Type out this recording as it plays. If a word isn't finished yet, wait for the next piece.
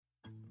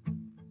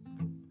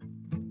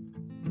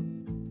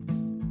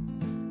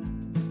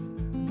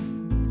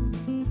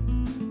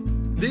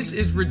This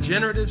is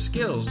Regenerative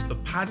Skills, the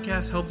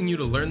podcast helping you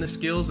to learn the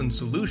skills and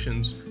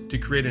solutions to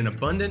create an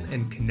abundant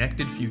and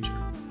connected future.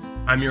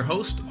 I'm your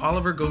host,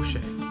 Oliver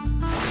Gaucher.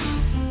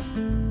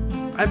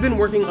 I've been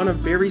working on a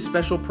very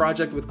special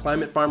project with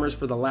climate farmers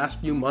for the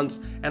last few months,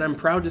 and I'm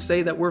proud to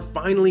say that we're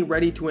finally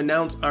ready to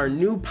announce our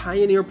new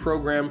pioneer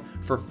program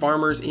for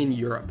farmers in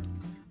Europe.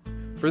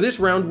 For this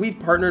round, we've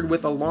partnered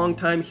with a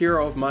longtime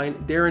hero of mine,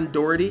 Darren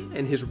Doherty,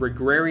 and his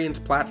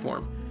Regrarians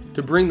platform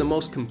to bring the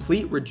most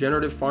complete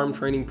regenerative farm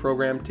training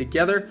program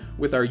together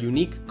with our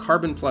unique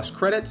Carbon Plus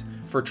credits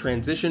for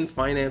transition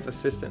finance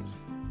assistance.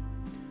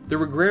 The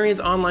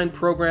Regrarians online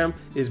program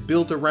is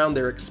built around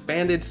their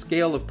expanded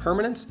scale of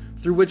permanence,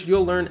 through which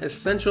you'll learn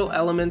essential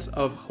elements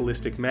of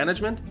holistic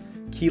management,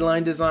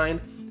 keyline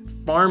design,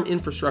 farm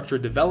infrastructure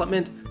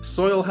development,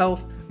 soil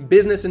health,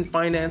 business and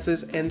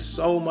finances, and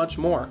so much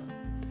more.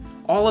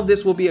 All of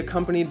this will be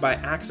accompanied by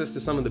access to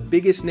some of the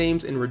biggest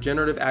names in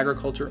regenerative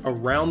agriculture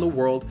around the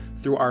world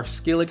through our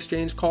skill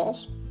exchange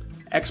calls,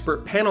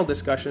 expert panel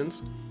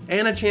discussions,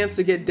 and a chance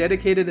to get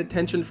dedicated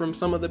attention from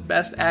some of the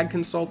best ag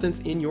consultants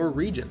in your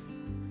region,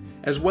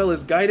 as well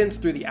as guidance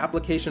through the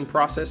application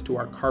process to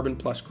our Carbon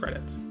Plus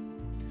credits.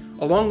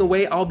 Along the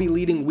way, I'll be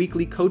leading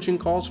weekly coaching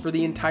calls for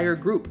the entire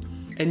group,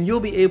 and you'll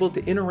be able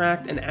to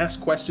interact and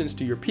ask questions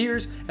to your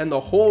peers and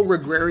the whole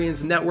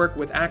Regrarians network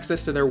with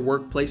access to their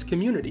workplace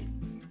community.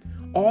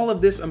 All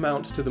of this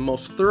amounts to the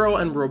most thorough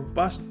and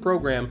robust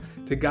program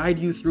to guide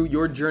you through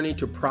your journey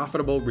to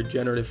profitable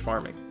regenerative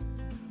farming.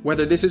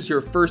 Whether this is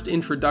your first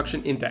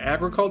introduction into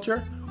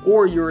agriculture,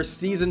 or you're a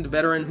seasoned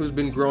veteran who's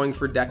been growing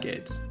for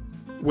decades.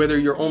 Whether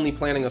you're only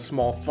planting a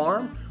small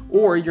farm,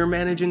 or you're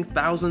managing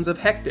thousands of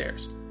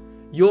hectares,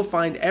 you'll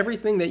find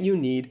everything that you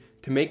need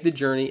to make the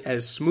journey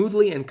as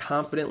smoothly and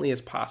confidently as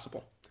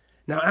possible.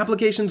 Now,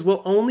 applications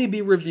will only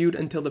be reviewed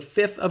until the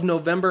 5th of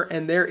November,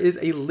 and there is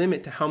a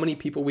limit to how many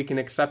people we can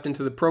accept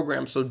into the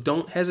program, so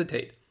don't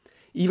hesitate.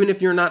 Even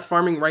if you're not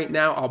farming right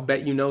now, I'll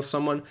bet you know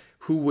someone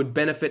who would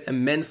benefit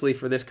immensely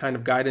for this kind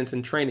of guidance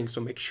and training,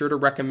 so make sure to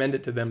recommend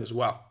it to them as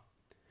well.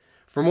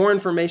 For more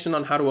information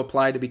on how to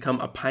apply to become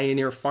a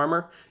pioneer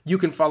farmer, you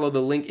can follow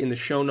the link in the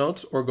show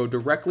notes or go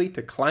directly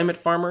to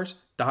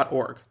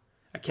climatefarmers.org.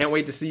 I can't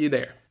wait to see you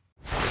there.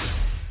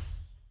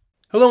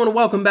 Hello and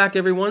welcome back,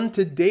 everyone.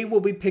 Today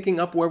we'll be picking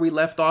up where we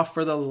left off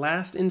for the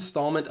last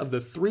installment of the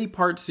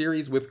 3-part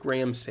series with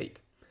Greame Sait.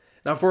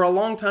 Now, for a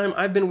long time,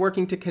 I've been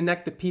working to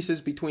connect the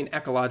pieces between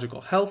ecological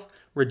health,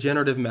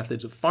 regenerative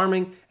methods of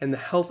farming, and the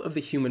health of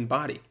the human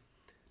body.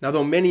 Now,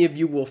 though many of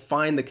you will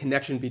find the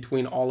connection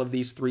between all of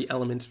these 3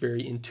 elements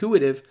very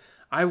intuitive,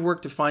 I've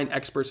worked to find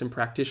experts and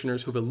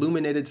practitioners who've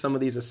illuminated some of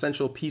these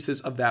essential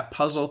pieces of that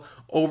puzzle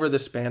over the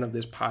span of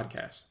this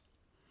podcast.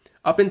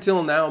 Up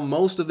until now,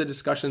 most of the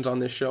discussions on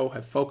this show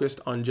have focused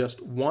on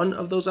just one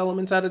of those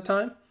elements at a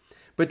time,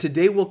 but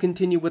today we'll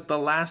continue with the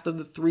last of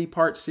the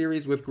 3-part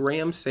series with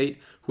Greame Sait,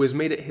 who has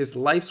made it his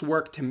life's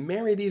work to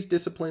marry these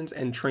disciplines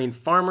and train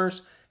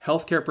farmers,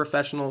 healthcare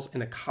professionals,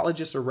 and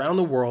ecologists around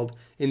the world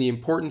in the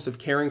importance of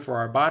caring for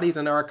our bodies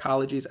and our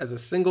ecologies as a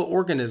single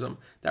organism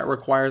that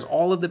requires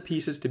all of the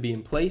pieces to be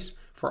in place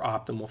for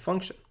optimal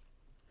function.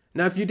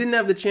 Now, if you didn't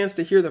have the chance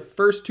to hear the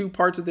first 2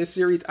 parts of this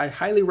series, I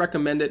highly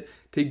recommend it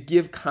to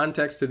give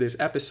context to this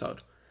episode,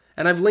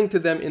 and I've linked to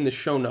them in the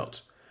show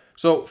notes.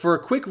 So for a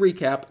quick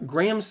recap,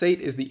 Greame Sait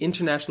is the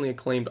internationally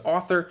acclaimed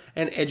author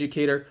and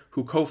educator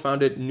who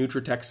co-founded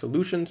Nutritech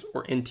Solutions,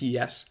 or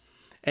NTS,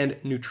 and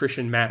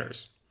Nutrition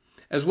Matters,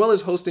 as well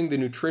as hosting the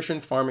Nutrition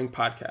Farming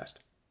Podcast.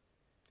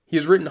 He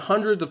has written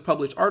hundreds of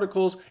published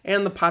articles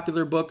and the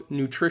popular book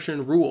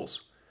Nutrition Rules.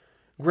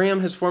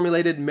 Greame has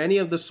formulated many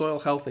of the soil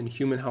health and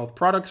human health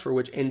products for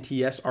which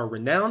NTS are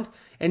renowned,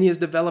 and he has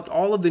developed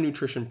all of the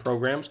nutrition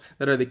programs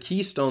that are the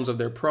keystones of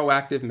their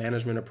proactive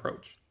management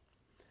approach.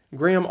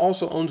 Greame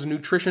also owns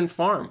Nutrition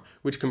Farm,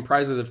 which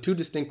comprises of 2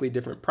 distinctly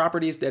different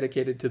properties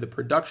dedicated to the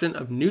production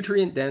of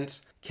nutrient-dense,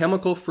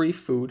 chemical-free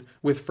food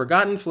with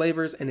forgotten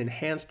flavors and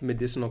enhanced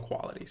medicinal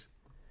qualities.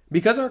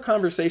 Because our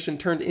conversation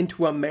turned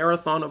into a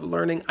marathon of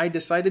learning, I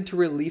decided to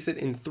release it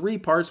in 3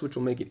 parts, which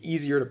will make it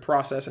easier to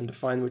process and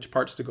define which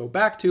parts to go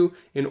back to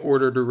in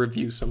order to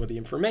review some of the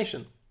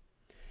information.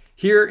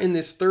 Here in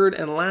this 3rd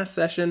and last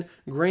session,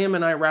 Greame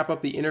and I wrap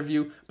up the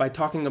interview by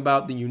talking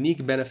about the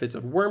unique benefits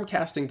of worm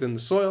castings in the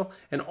soil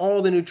and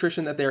all the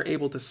nutrition that they are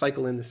able to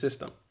cycle in the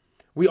system.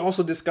 We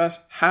also discuss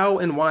how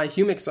and why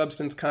humic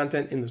substance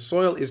content in the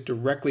soil is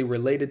directly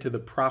related to the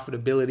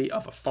profitability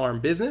of a farm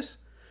business,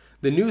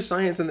 the new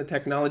science and the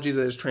technology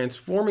that is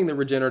transforming the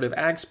regenerative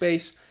ag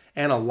space,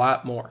 and a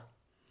lot more.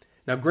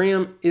 Now,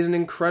 Greame is an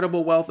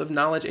incredible wealth of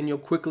knowledge, and you'll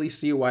quickly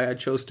see why I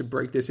chose to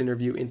break this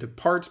interview into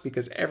parts,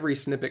 because every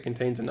snippet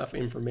contains enough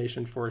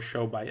information for a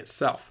show by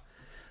itself.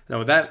 Now,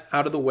 with that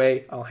out of the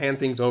way, I'll hand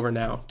things over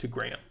now to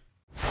Greame.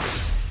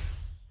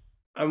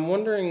 I'm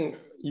wondering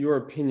your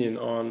opinion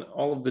on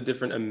all of the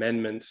different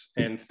amendments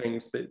and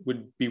things that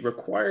would be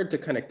required to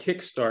kind of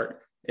kickstart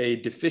a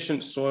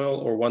deficient soil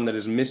or one that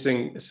is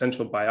missing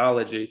essential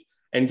biology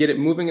and get it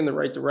moving in the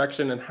right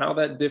direction, and how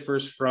that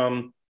differs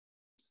from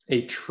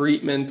a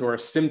treatment or a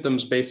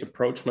symptoms-based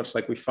approach, much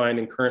like we find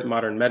in current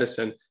modern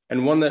medicine,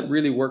 and one that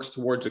really works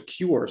towards a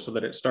cure so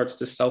that it starts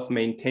to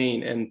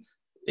self-maintain and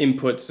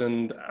inputs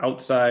and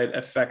outside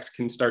effects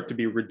can start to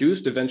be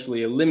reduced,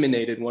 eventually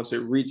eliminated once it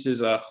reaches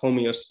a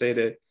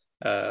homeostatic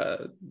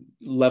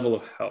level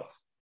of health,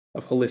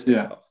 of holistic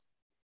health.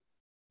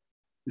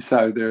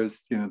 So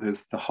there's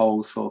the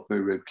whole soil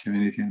food web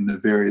community and the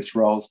various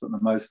roles, but the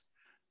most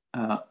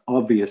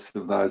obvious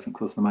of those, of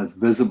course, the most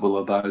visible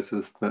of those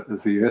is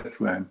the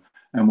earthworm.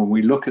 And when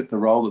we look at the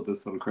role of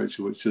this little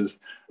creature, which has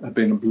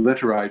been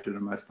obliterated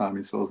in most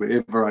farming soils,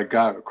 wherever I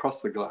go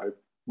across the globe,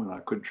 when I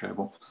could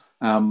travel,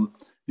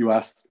 you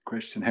asked the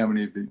question, how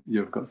many of you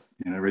have got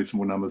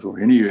reasonable numbers or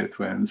any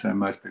earthworms, and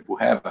most people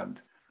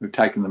haven't. We've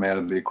taken them out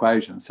of the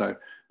equation. So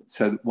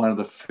one of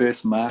the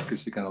first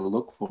markers you're going to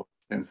look for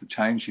in terms of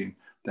changing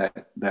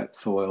that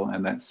soil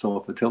and that soil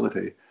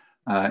fertility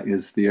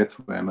is the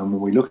earthworm. And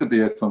when we look at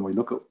the earthworm, we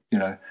look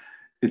at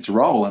its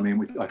role. I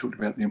mean, I talked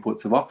about the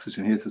inputs of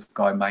oxygen. Here's this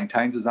guy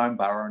maintains his own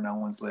burrow. No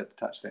one's allowed to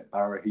touch that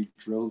burrow. He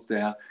drills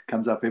down,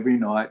 comes up every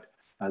night.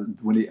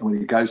 When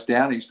he goes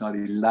down each night,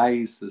 he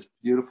lays this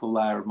beautiful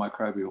layer of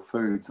microbial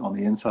foods on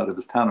the inside of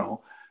his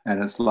tunnel.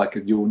 And it's like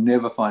you'll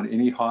never find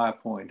any higher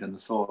point in the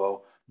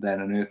soil than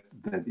an earth.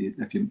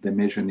 If they're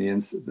measuring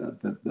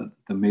the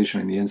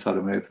measuring the inside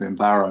of an earthworm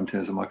burrow in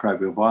terms of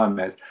microbial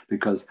biomass,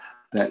 because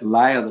that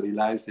layer that he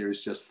lays there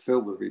is just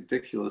filled with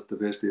ridiculous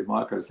diversity of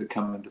microbes that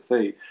come in to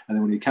feed. And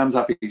then when he comes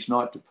up each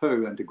night to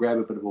poo and to grab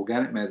a bit of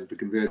organic matter to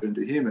convert it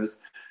into humus,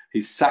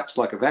 he sucks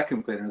like a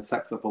vacuum cleaner and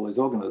sucks up all these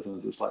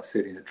organisms. It's like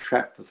setting a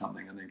trap for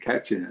something and then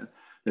catching it.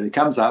 Then he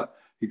comes up,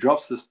 he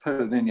drops this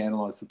poo, and then you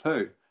analyse the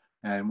poo.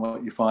 And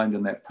what you find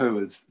in that poo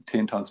is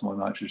 10 times more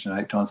nitrogen,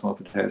 8 times more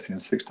potassium,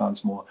 6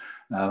 times more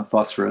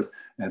phosphorus,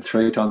 and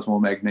 3 times more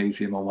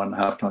magnesium, and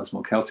 1.5 times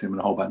more calcium, and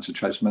a whole bunch of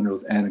trace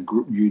minerals, and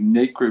a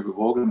unique group of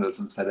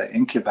organisms that are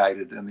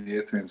incubated in the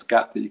earthworm's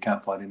gut that you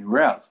can't find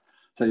anywhere else.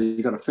 So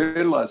you've got a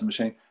fertilizer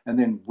machine, and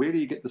then where do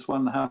you get this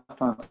 1.5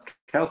 times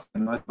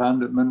calcium, an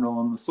abundant mineral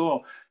in the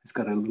soil? It's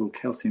got a little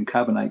calcium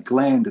carbonate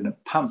gland, and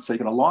it pumps. So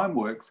you've got a lime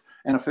works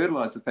and a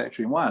fertilizer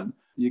factory in one,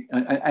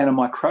 and a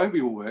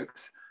microbial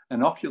works,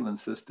 inoculant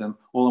system,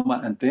 all in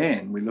one. And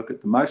then we look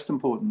at the most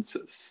important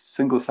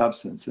single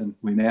substance, and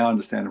we now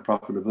understand the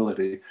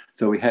profitability.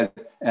 So we had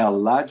our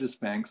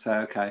largest bank say,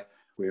 okay,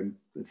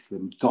 it's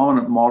the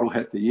dominant model,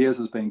 the years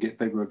has been get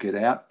bigger or get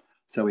out.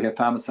 So we have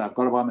farmers say, I've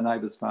got to buy my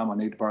neighbour's farm, I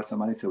need to borrow some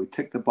money. So we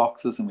tick the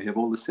boxes, and we have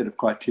all this set of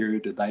criteria.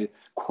 Did they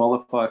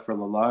qualify for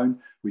the loan?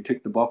 We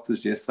tick the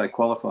boxes, yes, they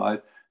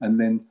qualified. And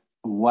then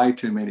way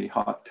too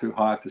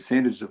high a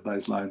percentage of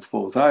those loans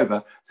falls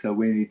over. So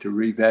we need to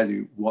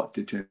revalue what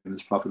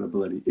determines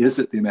profitability. Is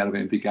it the amount of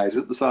NPK? Is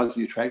it the size of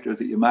your tractor? Is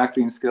it your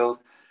marketing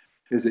skills?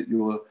 Is it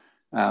your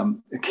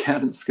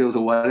accountant skills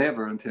or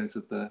whatever in terms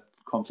of the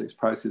complex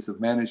process of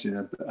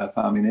managing a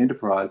farming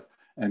enterprise?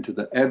 And to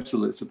the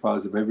absolute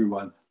surprise of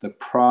everyone, the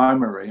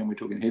primary, and we're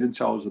talking head and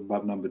shoulders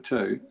above number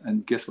 2,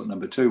 and guess what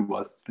number 2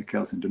 was? The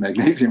calcium to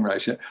magnesium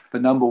ratio.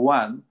 But number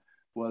 1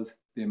 was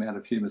the amount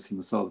of humus in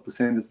the soil. The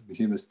percentage of the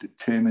humus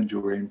determined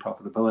your end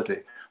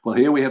profitability. Well,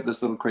 here we have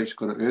this little creature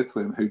called an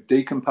earthworm who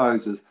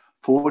decomposes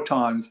 4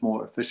 times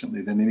more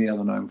efficiently than any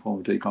other known form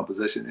of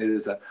decomposition. It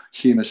is a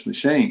humus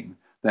machine.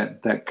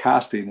 That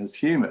casting is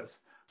humus.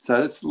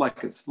 So it's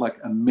like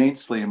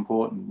immensely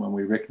important when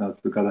we recognise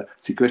we've got to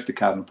sequester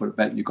carbon and put it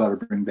back. You've got to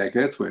bring back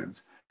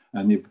earthworms,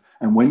 and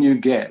when you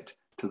get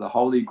to the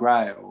holy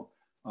grail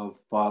of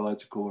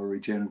biological or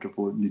regenerative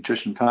or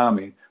nutrition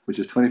farming, which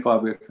is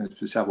 25 earthworms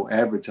per shovel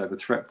average over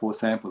 4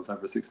 samples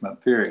over a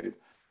 6-month period,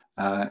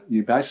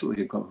 you basically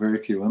have got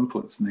very few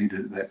inputs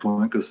needed at that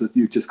point, because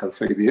you've just got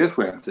to feed the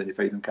earthworms, and you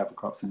feed them cover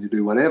crops, and you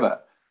do whatever,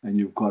 and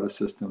you've got a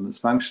system that's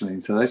functioning.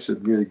 So that's a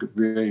really good,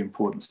 very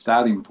important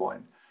starting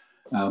point.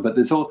 But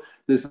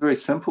there's very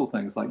simple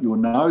things like your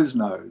nose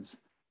knows,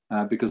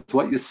 because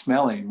what you're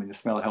smelling when you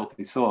smell a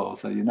healthy soil,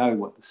 so you know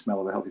what the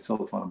smell of a healthy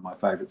soil is. One of my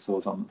favourite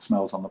smells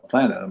on the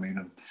planet. I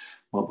mean,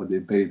 what would there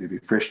be? There'd be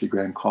freshly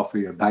ground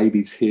coffee, a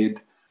baby's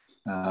head,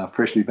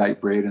 freshly baked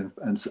bread,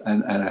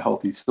 and a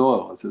healthy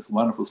soil. It's this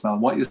wonderful smell.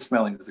 And what you're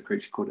smelling is a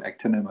creature called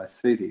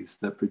actinomycetes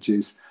that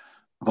produce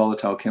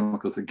volatile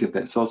chemicals that give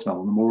that soil smell.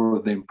 And the more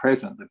of them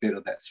present, the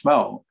better that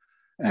smell.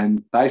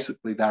 And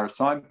basically, they're a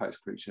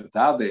signpost creature. If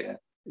they're there,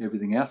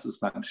 everything else is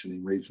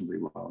functioning reasonably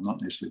well,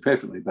 not necessarily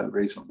perfectly, but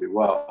reasonably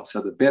well.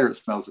 So the better it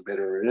smells, the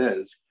better it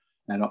is.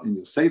 And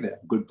you'll see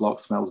that. Good block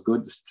smells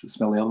good. To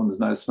smell element, there's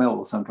no smell,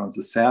 or sometimes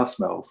a sour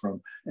smell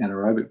from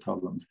anaerobic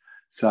problems.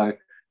 So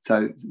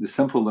the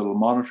simple little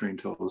monitoring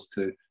tools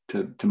to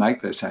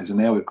make those changes. And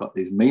now we've got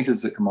these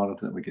meters that can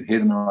monitor that we can head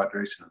in the right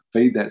direction and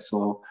feed that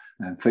soil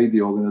and feed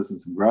the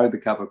organisms and grow the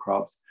cover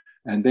crops.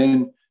 And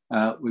then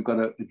we've got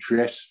to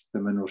address the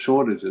mineral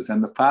shortages.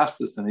 And the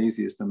fastest and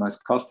easiest and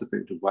most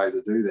cost-effective way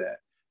to do that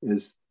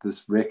is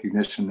this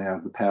recognition now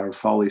of the power of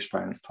foliar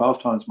spray. And it's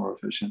 12 times more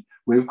efficient.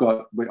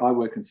 I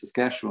work in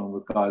Saskatchewan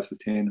with guys with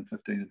 10 and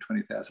 15 and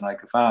 20,000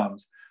 acre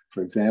farms,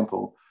 for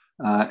example,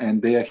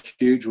 and they're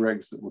huge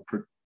rigs that were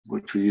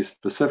which we use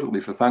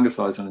specifically for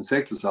fungicides and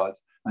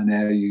insecticides, are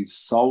now used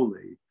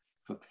solely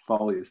for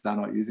foliars. They're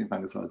not using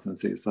fungicides and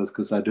insecticides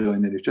because they're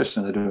doing the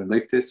nutrition, they're doing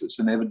leaf tests, which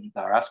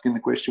they're asking the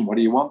question, what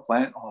do you want,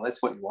 plant? Oh,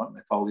 that's what you want.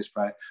 They foliar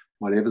spray,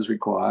 whatever's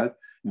required.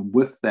 And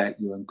with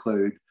that, you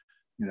include,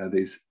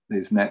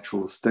 these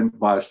natural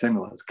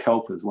biostimulants.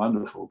 Kelp is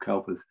wonderful.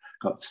 Kelp has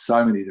got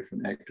so many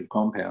different active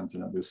compounds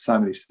in it. There's so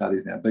many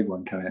studies now, a big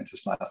one came out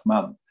just last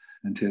month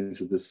in terms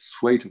of this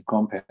suite of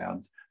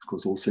compounds. Of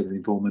course, all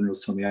 74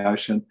 minerals from the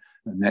ocean,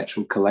 a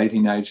natural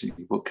chelating agent.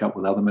 You put kelp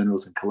with other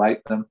minerals and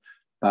chelate them.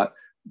 But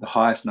the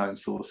highest known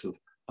source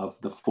of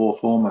the 4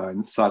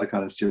 hormones,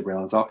 cytokinins,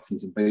 gibberellins,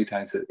 auxins, and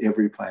betaines, that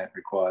every plant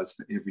requires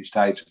for every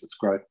stage of its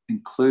growth,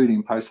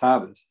 including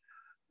post-harvest.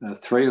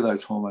 3 of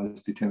those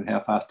hormones determine how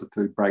fast the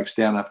food breaks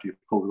down after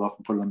you've pulled it off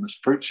and put it on the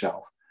fruit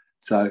shelf.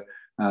 So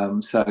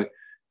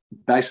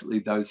basically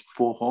those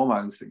 4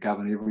 hormones that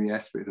govern every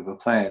aspect of a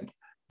plant,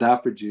 they're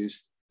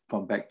produced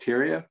from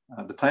bacteria.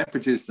 The plant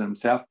produces them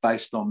himself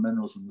based on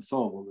minerals in the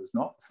soil. Well, there's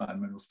not the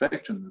same mineral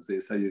spectrum as there,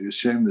 so you'd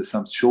assume there's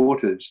some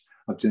shortage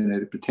of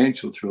genetic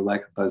potential through a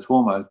lack of those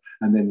hormones.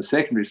 And then the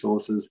secondary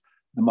sources,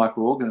 the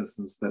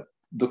microorganisms that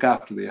look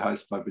after their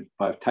host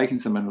by taking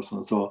some minerals from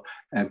the soil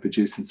and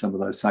producing some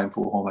of those same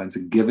 4 hormones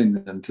and giving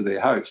them to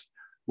their host.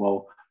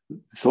 Well, the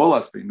soil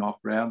has been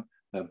knocked around.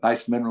 The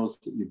base minerals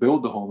that you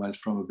build the hormones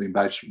from have been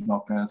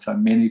knocked around. So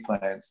many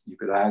plants, you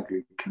could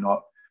argue,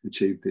 cannot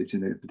achieve their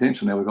genetic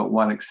potential. Now, we've got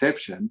one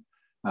exception,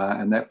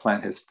 and that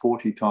plant has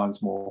 40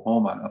 times more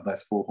hormone of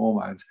those 4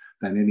 hormones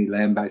than any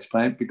land-based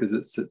plant because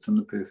it sits in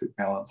the perfect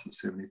balance of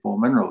 74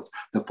 minerals.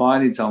 The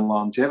findings on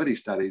longevity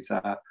studies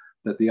are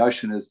that the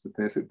ocean is the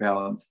perfect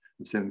balance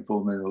of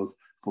 74 minerals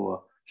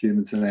for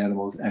humans and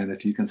animals. And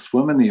if you can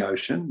swim in the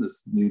ocean,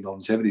 this new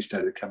longevity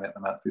study that came out the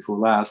month before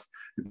last,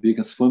 if you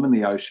can swim in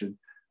the ocean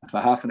for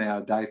half an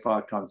hour a day,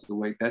 5 times a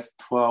week, that's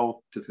 12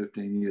 to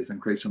 15 years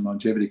increase in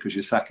longevity because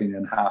you're sucking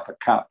in half a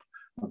cup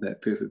of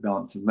that perfect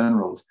balance of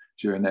minerals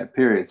during that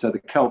period. So the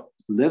kelp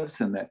lives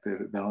in that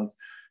perfect balance,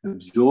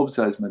 absorbs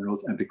those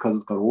minerals, and because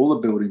it's got all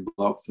the building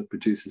blocks, it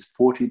produces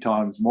 40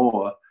 times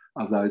more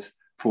of those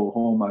 4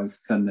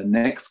 hormones than the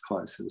next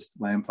closest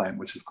land plant,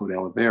 which is called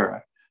aloe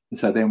vera. And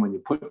so then when you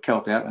put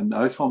kelp out, and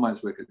those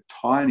hormones work at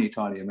tiny,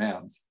 tiny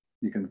amounts,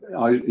 you can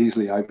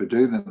easily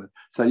overdo them.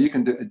 So you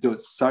can do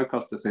it so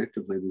cost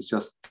effectively with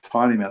just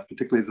tiny amounts,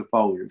 particularly as a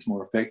foliar. It's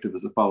more effective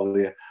as a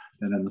foliar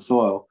than in the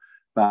soil.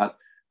 But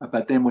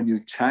then when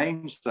you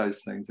change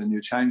those things and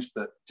you change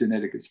the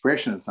genetic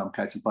expression in some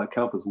cases, like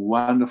kelp is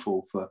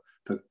wonderful for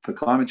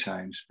climate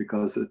change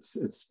because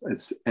it's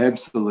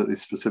absolutely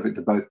specific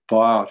to both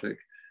biotic,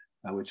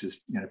 which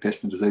is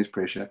pest and disease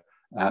pressure.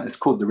 It's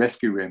called the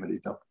rescue remedy,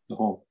 the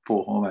 4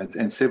 hormones,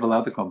 and several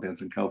other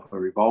compounds in kelp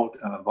are involved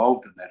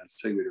in that, and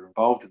seaweed are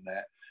involved in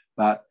that.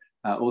 But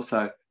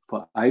also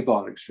for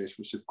abiotic stress,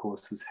 which of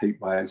course is heat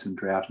waves and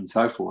drought and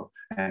so forth,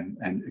 and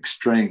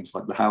extremes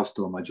like the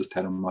hailstorm I just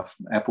had on my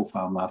apple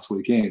farm last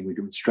weekend. We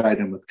went straight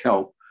in with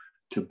kelp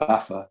to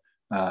buffer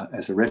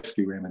as a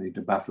rescue remedy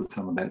to buffer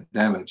some of that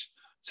damage.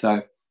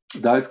 So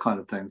those kind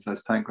of things,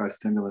 those plant growth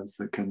stimulants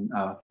that can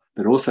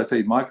that also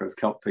feed microbes.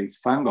 Kelp feeds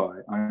fungi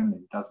only.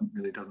 It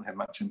doesn't have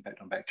much impact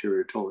on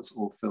bacteria at all. It's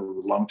all filled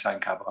with long chain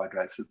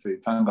carbohydrates that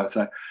feed fungi.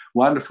 So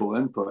wonderful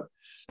input.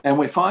 And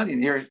we're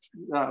finding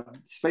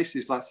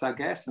species like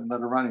sargassum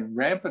that are running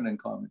rampant in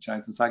climate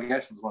change. And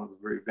sargassum is one of the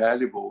very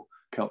valuable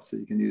kelps that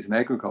you can use in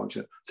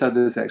agriculture. So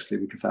there's actually,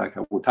 we can say,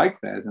 okay, we'll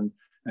take that and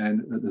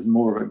there's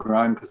more of it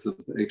grown because of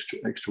the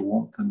extra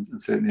warmth in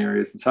certain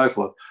areas and so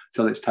forth.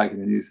 So let's take it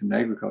and use it in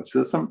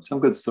agriculture. So there's some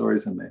good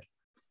stories in there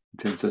in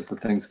terms of the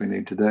things we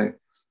need to do.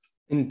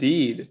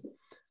 Indeed.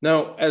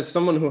 Now, as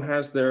someone who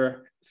has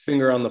their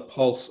finger on the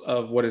pulse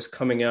of what is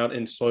coming out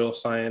in soil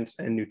science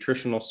and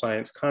nutritional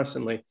science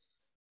constantly,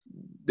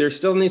 there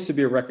still needs to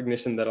be a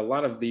recognition that a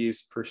lot of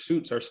these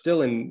pursuits are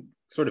still in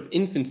sort of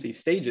infancy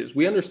stages.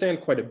 We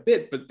understand quite a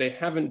bit, but they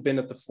haven't been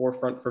at the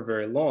forefront for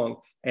very long,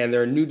 and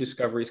there are new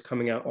discoveries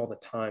coming out all the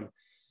time.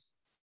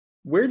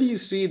 Where do you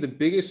see the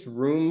biggest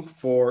room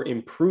for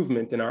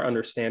improvement in our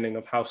understanding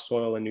of how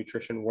soil and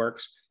nutrition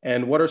works?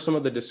 And what are some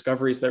of the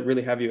discoveries that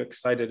really have you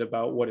excited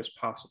about what is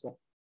possible?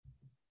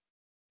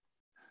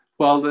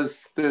 Well,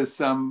 there's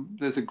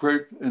a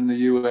group in the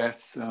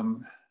US,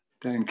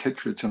 Dan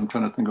Kittredge, I'm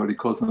trying to think what he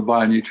calls them, the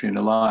Bionutrient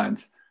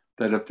Alliance,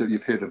 that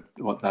you've heard of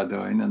what they're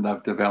doing, and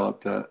they've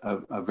developed a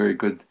very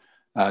good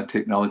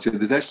technology.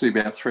 There's actually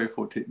about 3 or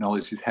 4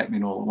 technologies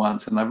happening all at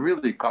once, and they've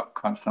really got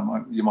kind of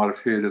some, you might have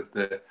heard of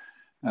the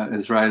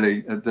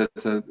Israeli,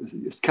 there's a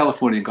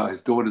Californian guy,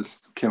 his daughter's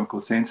chemical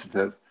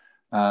sensitive,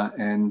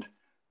 and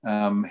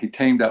he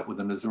teamed up with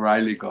an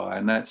Israeli guy,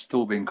 and that's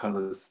still been kind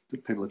of this,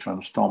 people are trying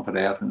to stomp it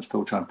out, and it's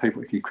still trying,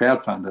 he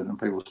crowdfunded, and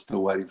people are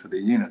still waiting for their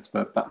units.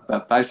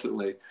 But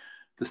basically,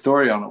 the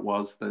story on it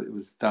was that it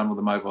was done with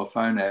a mobile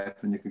phone app,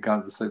 and you could go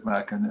to the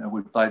supermarket and it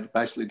would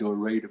basically do a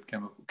read of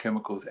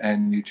chemicals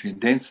and nutrient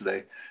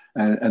density.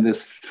 And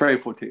there's 3 or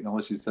 4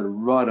 technologies that are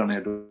right on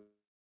our door,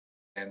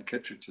 and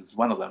Kittredge is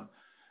one of them.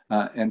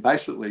 And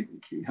basically,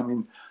 I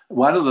mean,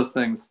 one of the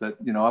things that,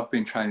 I've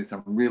been training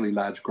some really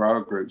large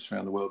grower groups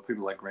around the world,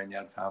 people like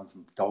Greenyard Farms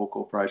and Dole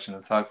Corporation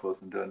and so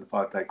forth, and doing the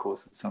 5-day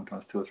courses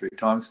sometimes 2 or 3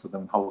 times for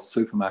them, whole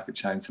supermarket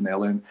chains in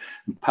LA. And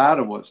part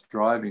of what's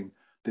driving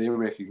their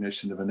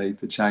recognition of a need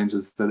for change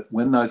is that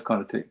when those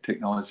kind of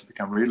technologies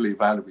become readily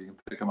available, you can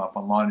pick them up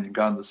online and you can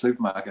go in the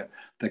supermarket,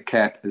 the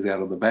cat is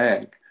out of the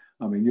bag.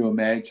 I mean, you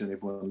imagine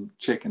everyone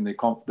checking their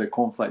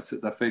cornflakes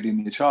that they're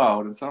feeding their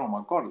child and saying, oh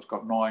my God, it's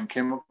got 9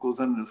 chemicals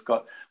in it, it's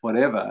got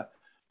whatever.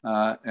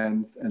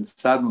 And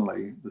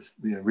suddenly,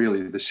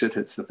 really the shit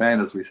hits the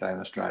fan, as we say in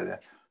Australia.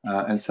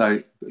 And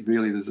so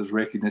really there's this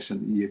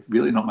recognition that you've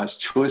really not much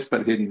choice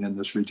but heading in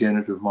this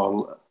regenerative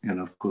model.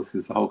 Of course,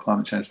 there's the whole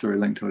climate change story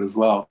linked to it as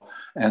well,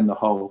 and the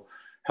whole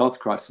health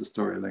crisis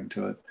story linked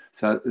to it.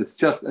 So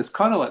it's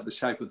kind of like the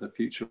shape of the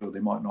future, or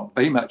there might not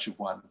be much of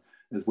one,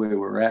 is where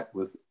we're at,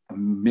 with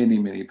many,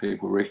 many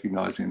people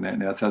recognizing that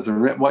now. So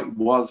what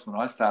was, when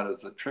I started,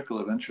 as a trickle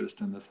of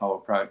interest in this whole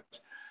approach,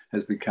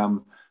 has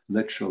become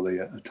literally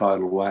a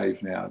tidal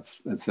wave now.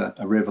 It's a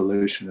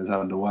revolution is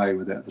underway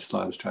without the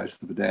slightest trace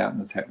of a doubt,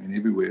 and it's happening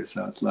everywhere.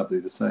 So it's lovely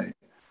to see.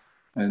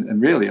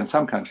 And really, in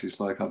some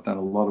countries, like I've done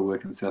a lot of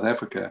work in South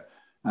Africa,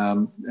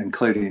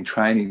 including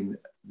training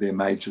their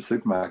major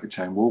supermarket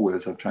chain,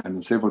 Woolworths. I've trained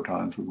them several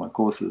times with my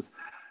courses.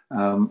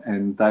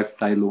 And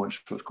they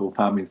launched what's called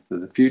Farming for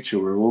the Future,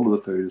 where all of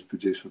the food is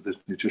produced with this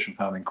nutrition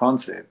farming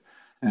concept.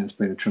 And it's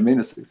been a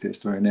tremendous success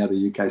story. Now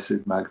the UK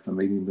supermarkets are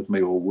meeting with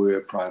me, or were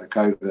prior to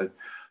COVID,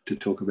 to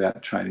talk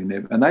about training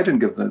them. And they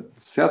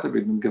South Africa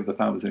didn't give the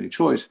farmers any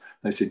choice.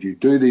 They said, you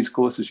do these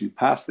courses, you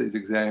pass these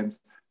exams,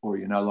 or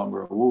you're no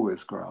longer a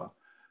Woolworths grower.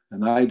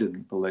 And they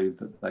didn't believe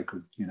that they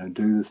could,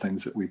 do the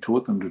things that we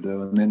taught them to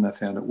do. And then they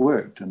found it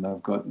worked. And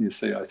they've got,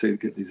 I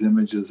get these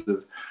images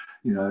of,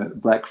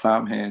 black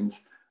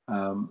farmhands,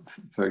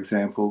 for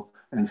example,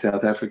 in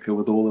South Africa,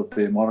 with all of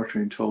their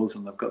monitoring tools,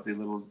 and they've got their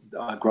little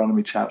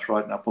agronomy charts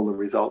writing up all the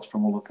results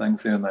from all the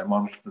things there, and they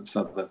monitor them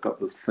so that they've got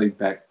this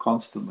feedback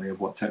constantly of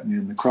what's happening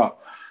in the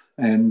crop.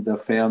 And they've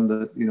found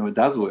that, it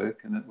does work,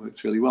 and it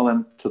works really well,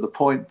 and to the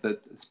point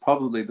that it's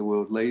probably the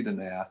world leader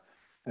now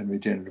in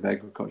regenerative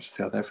agriculture,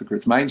 South Africa.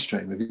 It's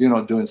mainstream. If you're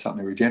not doing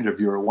something regenerative,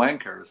 you're a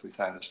wanker, as we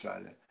say in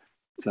Australia.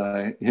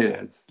 So,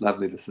 yeah, it's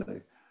lovely to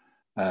see.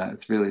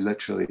 It's really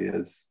literally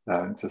is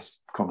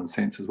just common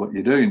sense is what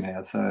you do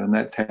now. So, and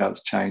that's how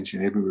it's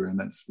changing everywhere, and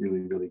that's really,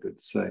 really good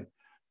to see.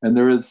 And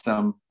there is, as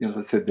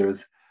I said, there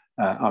is,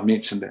 I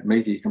mentioned that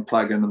meter you can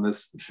plug in, and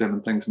there's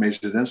 7 things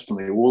measured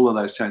instantly. All of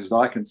those changes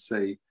I can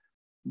see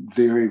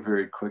very,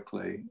 very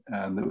quickly,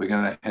 that we're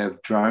going to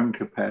have drone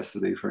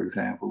capacity, for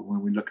example,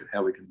 when we look at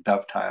how we can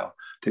dovetail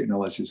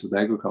technologies with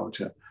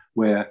agriculture,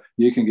 where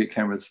you can get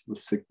cameras with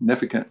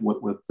significant,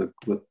 with the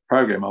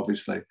program,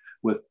 obviously,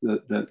 with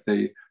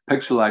the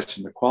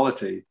pixelation, the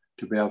quality,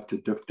 to be able to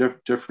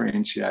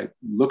differentiate,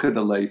 look at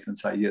the leaf and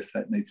say, yes,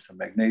 that needs some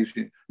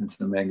magnesium and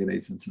some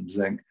manganese and some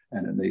zinc,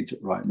 and it needs it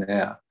right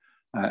now.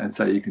 And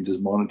so you can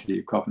just monitor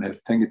your crop and have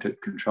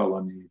fingertip control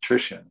on your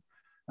nutrition,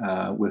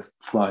 with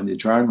flying your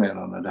drone around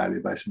on a daily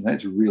basis. And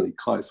that's really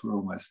close. We're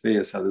almost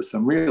there. So there's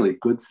some really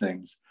good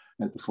things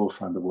at the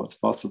forefront of what's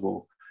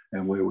possible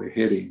and where we're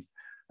heading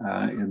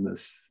in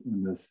this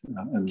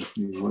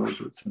new world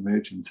that's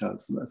emerging. So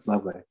it's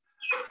lovely.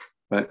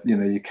 But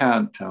you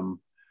can't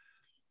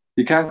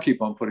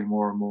keep on putting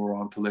more and more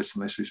on to less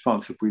and less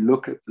response. If we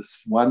look at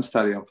this one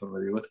study I'm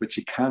familiar with, which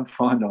you can't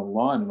find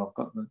online, and I've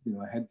got,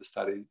 I had the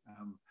study.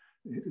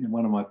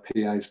 One of my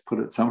PAs put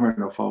it somewhere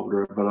in a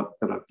folder, but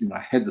I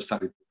had the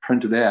study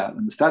printed out,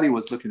 and the study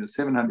was looking at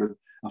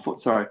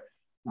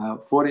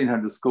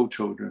 1,400 school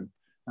children,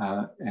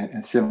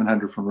 and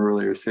 700 from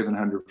rural areas,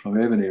 700 from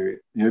urban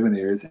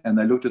areas, and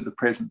they looked at the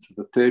presence of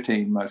the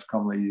 13 most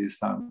commonly used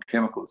farm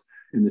chemicals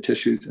in the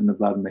tissues, in the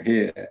blood, and the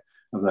hair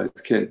of those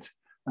kids.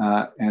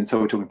 And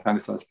so we're talking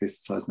fungicides,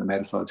 pesticides,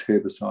 nematicides,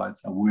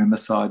 herbicides, a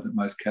wormicide that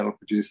most cattle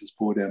producers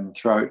pour down the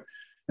throat.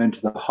 And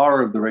to the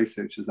horror of the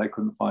researchers, they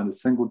couldn't find a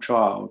single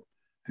child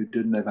who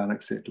didn't have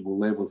unacceptable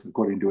levels,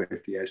 according to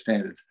FDA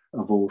standards,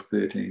 of all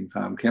 13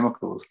 farm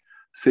chemicals.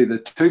 See, the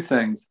 2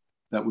 things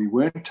that we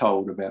weren't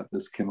told about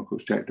this chemical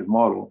extractive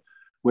model,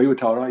 we were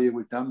told, oh yeah,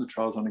 we've done the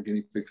trials on a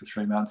guinea pig for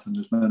 3 months and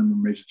there's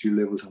minimum residue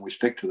levels and we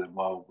stick to them.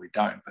 Well, we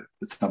don't, but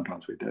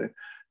sometimes we do,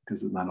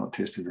 because they're not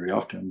tested very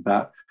often.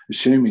 But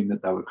assuming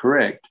that they were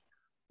correct,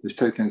 there's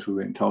 2 things we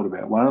weren't told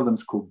about. One of them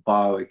is called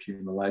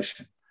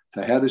bioaccumulation.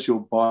 So how does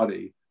your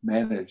body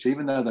manage,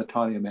 even though they're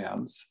tiny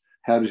amounts,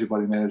 how does your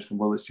body manage them?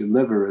 Well, it's your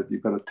liver.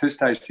 You've got a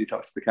 2-stage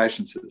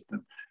detoxification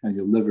system, and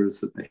your liver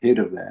is at the head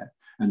of that.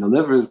 And the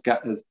liver is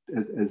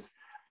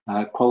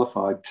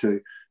qualified to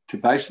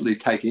basically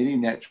take any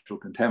natural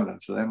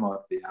contaminant. So that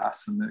might be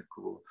arsenic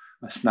or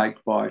a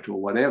snake bite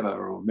or whatever,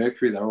 or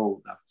mercury. They're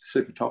all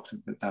super toxic,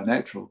 but they're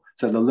natural.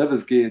 So the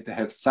liver's geared to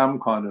have some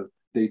kind of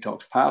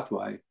detox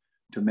pathway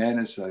to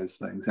manage those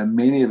things. And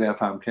many of our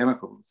farm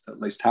chemicals, at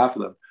least half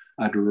of them,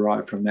 are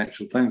derived from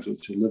natural things,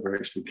 which the liver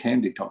actually can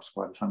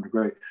detoxify to some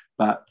degree.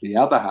 But the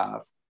other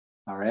half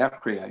are our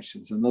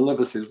creations. And the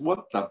liver says,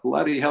 what the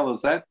bloody hell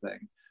is that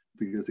thing?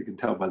 because it can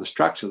tell by the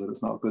structure that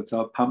it's not good.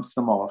 So it pumps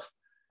them off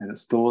and it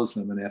stores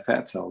them in our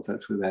fat cells.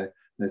 That's where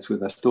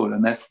they're stored.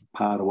 And that's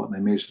part of what they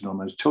measured on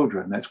those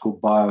children. That's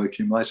called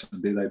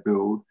bioaccumulation. There they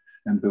build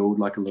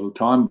like a little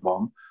time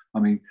bomb. I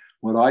mean,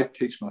 what I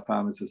teach my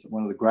farmers is that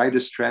one of the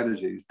greatest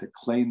strategies to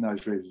clean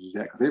those residues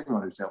out, because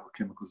everyone who's dealt with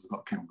chemicals has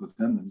got chemicals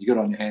in them. You get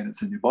it on your hand,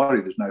 it's in your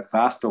body. There's no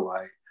faster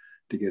way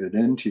to get it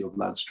into your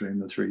bloodstream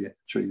than through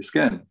your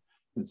skin.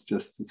 It's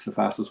the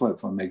fastest way.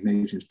 It's on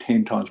magnesium. It's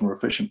 10 times more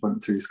efficient putting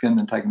it through your skin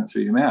than taking it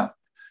through your mouth.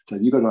 So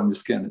you got it on your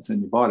skin, it's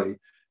in your body.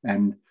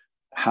 And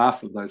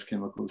half of those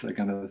chemicals are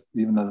going to,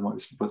 even though they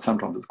might, but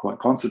sometimes it's quite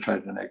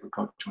concentrated in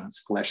agriculture when it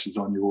splashes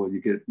on you or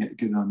you get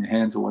it on your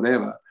hands or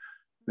whatever.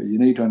 But you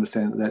need to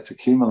understand that that's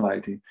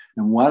accumulating.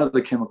 And one of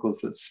the chemicals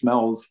that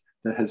smells,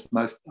 that has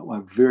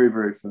a very,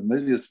 very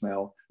familiar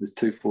smell, is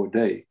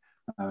 2,4-D.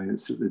 I mean,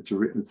 it's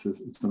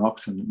an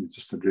oxin. You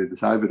just do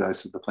this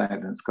overdose of the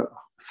plant, and it's got a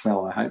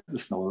smell. I hate the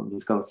smell of it.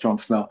 It's got a strong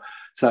smell.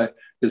 So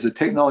there's a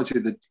technology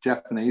that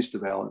Japanese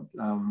developed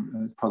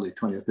probably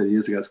 20 or 30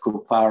 years ago. It's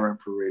called far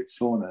infrared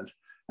saunas,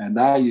 and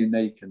they're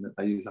unique in that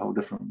they use a whole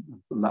different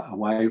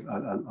wave,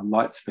 a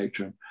light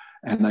spectrum,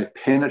 and they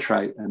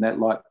penetrate, and that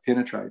light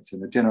penetrates,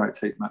 and it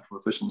generates heat much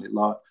more efficiently.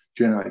 It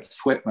generates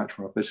sweat much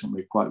more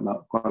efficiently, quite a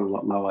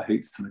lot lower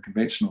heats than a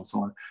conventional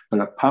sauna.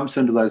 But it pumps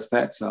into those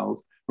fat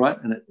cells, right,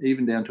 and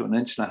even down to 1.5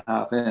 inches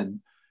in,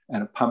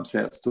 and it pumps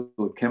out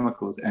stored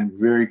chemicals. And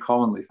very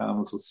commonly,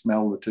 farmers will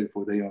smell the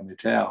 2,4-D on their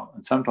towel.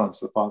 And sometimes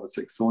for 5 or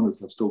 6 saunas,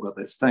 they've still got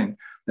that sting.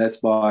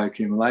 That's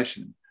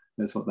bioaccumulation.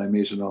 That's what they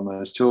measured on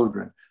those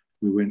children.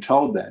 We weren't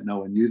told that. No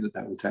one knew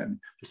that was happening.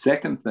 The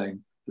second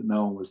thing that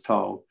no one was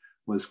told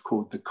was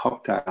called the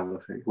cocktail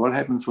effect. What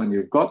happens when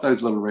you've got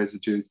those little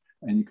residues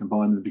and you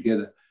combine them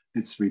together?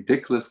 It's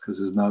ridiculous because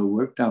there's no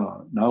work done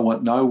on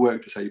it. No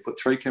work to say you put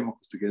 3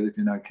 chemicals together. If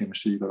you know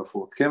chemistry, you've got a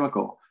 4th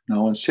chemical.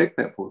 No one's checked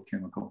that 4th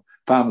chemical.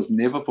 Farmers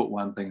never put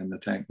one thing in the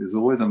tank. There's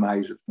always a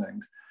maze of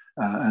things.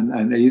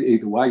 And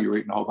either way, you're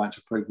eating a whole bunch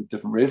of food with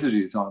different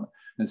residues on it.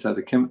 And so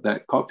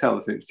that cocktail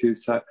effect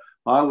is. So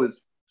I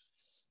was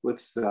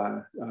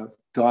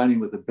dining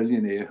with a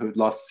billionaire who had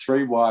lost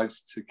 3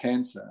 wives to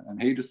cancer,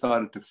 and he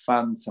decided to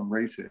fund some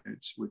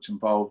research which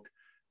involved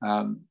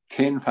 10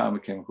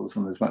 pharmaceuticals,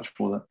 and there's much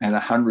more, and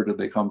 100 of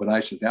their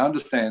combinations. Now, I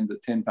understand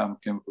that 10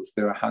 pharmaceuticals,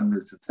 there are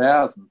hundreds of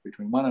thousands,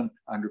 between 1 and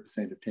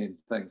 100% of 10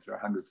 things, there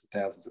are hundreds of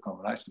thousands of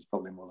combinations,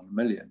 probably more than 1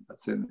 million,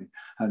 but certainly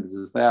hundreds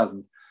of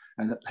thousands.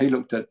 And he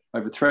looked at,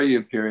 over a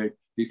 3-year period,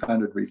 he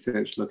funded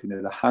research looking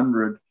at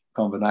 100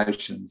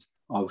 combinations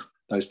of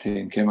those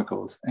 10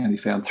 chemicals, and he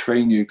found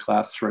 3 new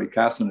class 3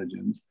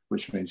 carcinogens,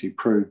 which means he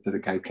proved that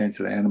it gave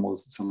cancer to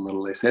animals. It's a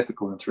little less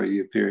ethical in a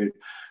 3-year period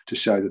to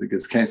show that it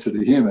gives cancer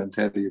to humans.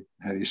 How do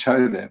you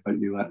show that? But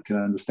you can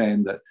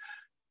understand that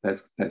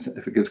that's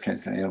if it gives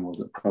cancer to animals,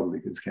 it probably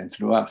gives cancer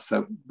to us.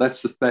 So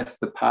that's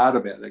the part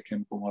about that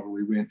chemical model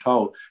we weren't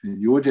told.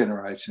 In your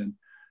generation,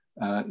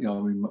 I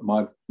mean,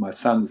 my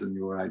son's in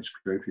your age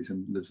group. He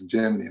lives in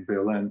Germany, in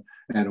Berlin,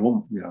 and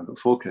I've got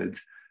 4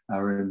 kids.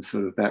 Are in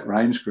sort of that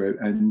range group,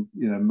 and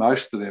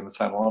most of them are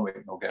saying, "Well, I'm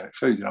eating organic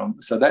food,"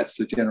 So that's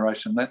the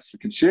generation, that's the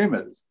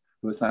consumers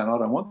who are saying, "I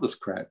don't want this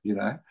crap,"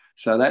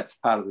 So that's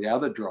part of the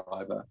other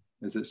driver.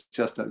 Is it's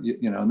just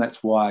and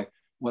that's why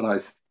what I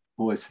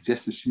always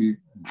suggest is you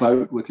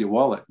vote with your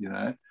wallet.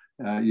 The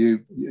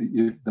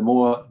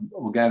more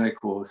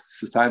organic or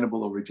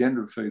sustainable or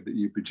regenerative food that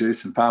you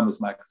produce, and farmers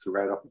markets are a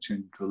great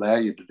opportunity to allow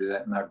you to do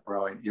that, and they're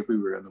growing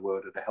everywhere in the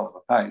world at a hell of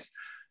a pace.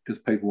 Because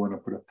people want to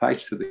put a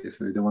face to their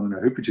food. They want to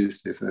know who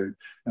produced their food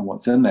and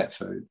what's in that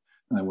food.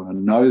 And they want to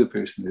know the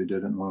person who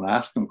did it and want to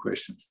ask them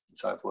questions and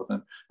so forth.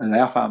 And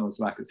our farmers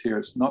markets here,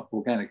 it's not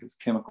organic, it's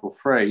chemical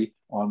free.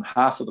 On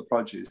half of the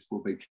produce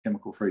will be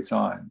chemical free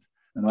signs.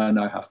 And I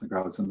know half the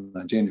growers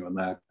are genuine,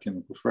 they're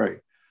chemical free.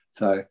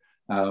 And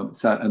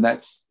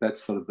that's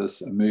sort of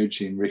this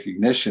emerging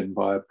recognition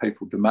by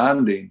people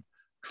demanding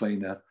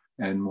cleaner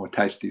and more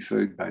tasty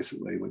food,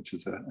 basically, which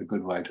is a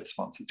good way to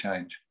sponsor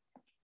change.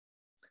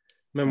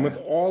 Man, with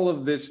all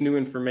of this new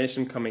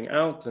information coming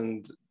out,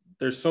 and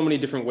there's so many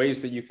different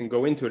ways that you can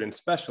go into it and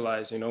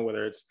specialize,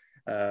 whether it's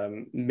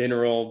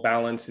mineral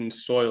balance in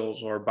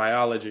soils or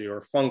biology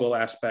or fungal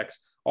aspects,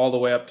 all the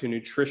way up to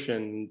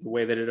nutrition, the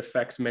way that it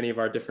affects many of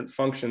our different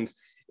functions,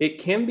 it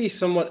can be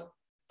somewhat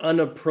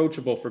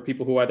unapproachable for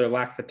people who either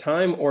lack the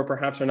time or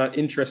perhaps are not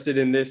interested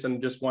in this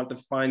and just want to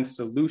find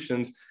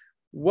solutions.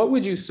 What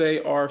would you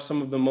say are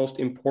some of the most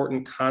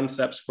important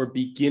concepts for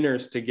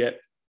beginners to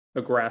get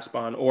a grasp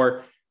on?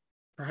 Or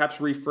perhaps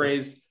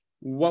rephrased,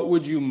 what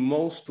would you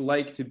most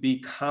like to be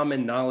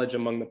common knowledge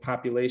among the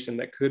population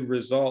that could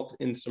result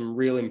in some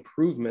real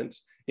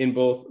improvements in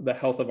both the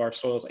health of our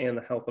soils and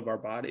the health of our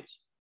bodies?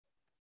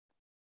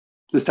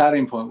 The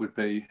starting point would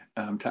be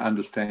to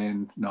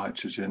understand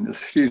nitrogen.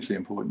 It's hugely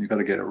important. You've got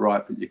to get it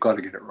right, but you've got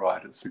to get it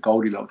right. It's the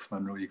Goldilocks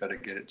mineral. You've got to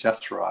get it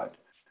just right,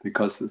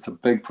 because it's a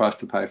big price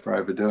to pay for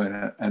overdoing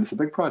it. And it's a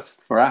big price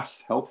for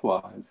us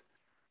health-wise.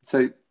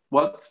 So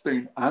what's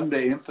been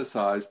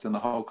underemphasized in the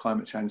whole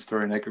climate change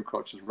story and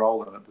agriculture's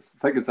role in it, the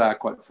figures are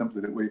quite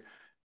simply that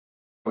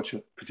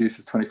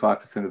produces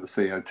 25% of the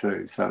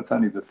CO2. So it's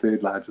only the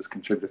third largest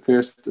contributor.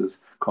 First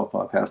is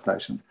coal-fired power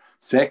stations.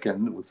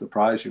 Second will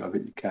surprise you. I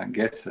bet you can't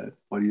guess it.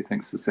 What do you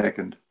think's the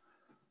second?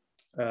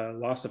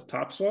 Loss of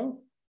topsoil?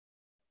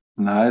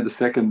 No, the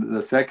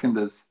second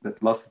is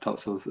that loss of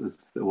topsoil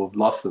or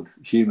loss of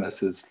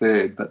humus is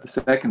third, but the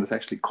second is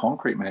actually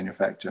concrete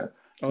manufacture.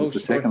 Oh, it's the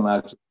second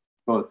largest,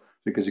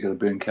 because you've got to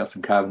burn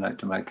calcium carbonate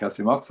to make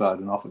calcium oxide,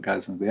 and off it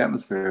goes into the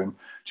atmosphere. And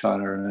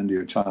China and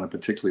India, China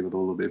particularly with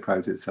all of their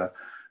protests,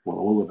 well,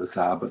 all of us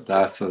are, but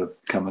they're sort of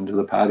coming to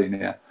the party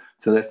now.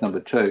 So that's number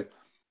two.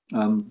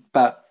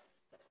 But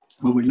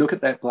when we look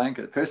at that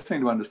blanket, first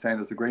thing to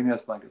understand is the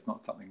greenhouse blanket is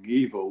not something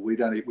evil. We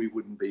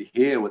wouldn't be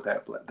here with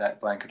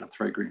that blanket of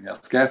 3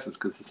 greenhouse gases,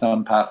 because the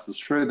sun passes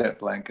through that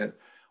blanket,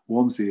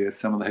 warms the earth,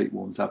 some of the heat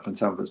warms up, and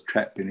some of it's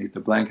trapped beneath the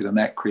blanket, and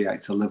that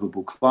creates a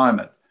livable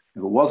climate.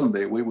 If it wasn't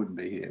there, we wouldn't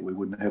be here. We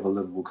wouldn't have a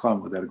livable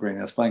climate without a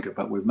greenhouse blanket,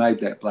 but we've made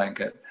that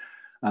blanket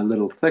a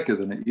little thicker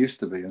than it used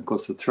to be. And of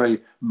course, the 3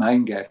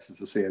 main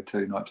gases are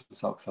CO2,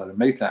 nitrous oxide, and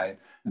methane.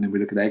 And then we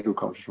look at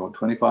agriculture,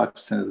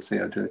 25% of the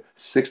CO2,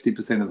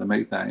 60% of the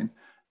methane,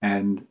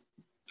 and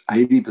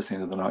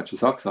 80% of the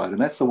nitrous oxide. And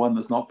that's the one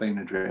that's not been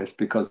addressed,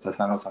 because they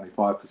say it's only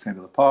 5%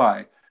 of the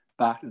pie,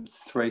 but it's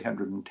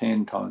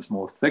 310 times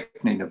more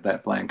thickening of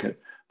that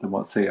blanket than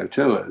what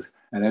CO2 is.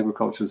 And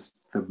agriculture's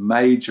the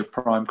major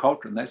prime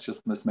culprit, and that's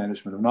just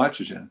mismanagement of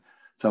nitrogen.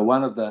 So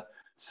one of the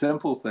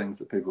simple things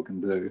that people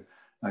can do,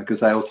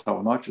 because they also say,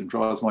 well, nitrogen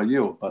drives my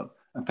yield,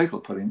 and people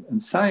are putting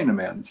insane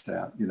amounts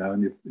out,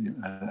 and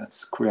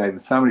it's creating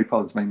so many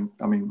problems.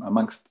 I mean,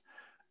 amongst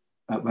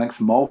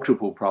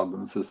multiple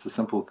problems, is the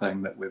simple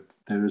thing that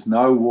there is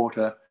no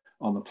water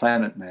on the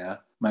planet now.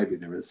 Maybe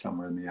there is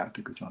somewhere in the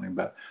Arctic or something,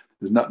 but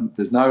there's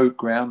no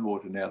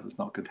groundwater now that's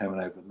not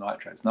contaminated with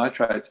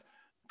nitrates.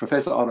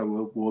 Professor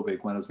Otto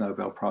Warburg won his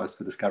Nobel Prize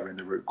for discovering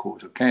the root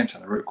cause of cancer.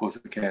 And the root cause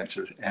of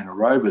cancer is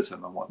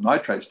anaerobism, and what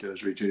nitrates do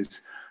is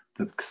reduce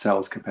the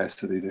cell's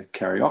capacity to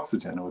carry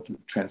oxygen or to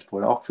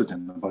transport oxygen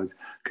in the body's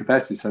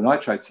capacity. So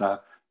nitrates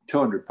are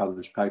 200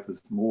 published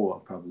papers more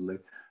probably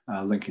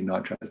linking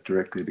nitrates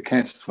directly to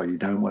cancer. That's why you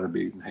don't want to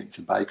be eating heaps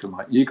of bacon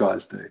like you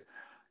guys do.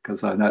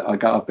 Because I know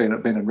I've been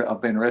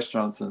in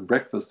restaurants and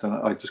breakfast, and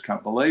I just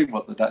can't believe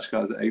what the Dutch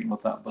guys are eating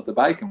with the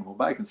bacon. Well,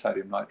 bacon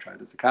sodium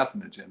nitrate is a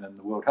carcinogen, and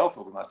the World Health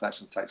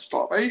Organization says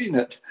stop eating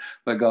it,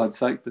 for God's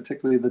sake,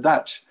 particularly the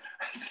Dutch.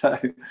 So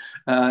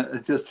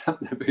it's just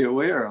something to be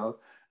aware of.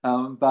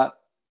 But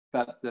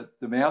the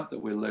amount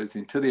that we're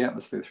losing to the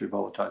atmosphere through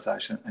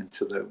volatilization and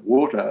to the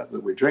water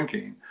that we're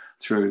drinking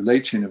through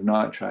leaching of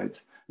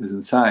nitrates is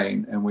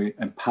insane.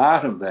 And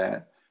part of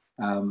that,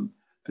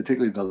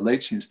 particularly the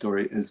leaching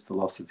story, is the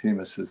loss of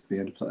humus, is the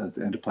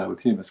interplay with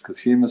humus, because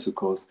humus, of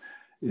course,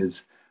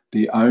 is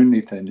the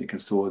only thing that can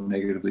store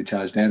negatively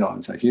charged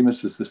anions. So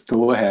humus is the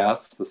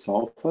storehouse for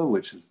sulfur,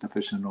 which is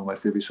deficient in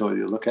almost every soil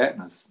you look at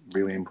and is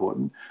really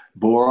important.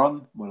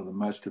 Boron, one of the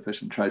most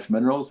deficient trace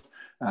minerals,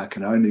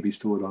 can only be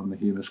stored on the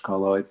humus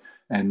colloid.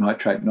 And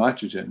nitrate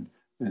nitrogen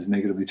is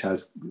negatively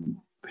charged.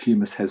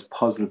 Humus has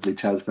positively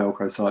charged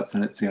Velcro sites,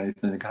 and it's the only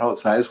thing that can hold.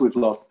 So as we've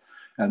lost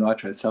our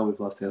nitrate, so we've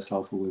lost our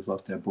sulfur, we've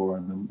lost our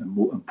boron, and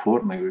more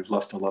importantly, we've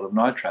lost a lot of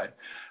nitrate.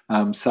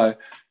 So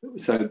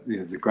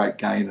the great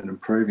gain in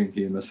improving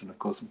humus, and of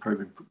course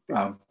improving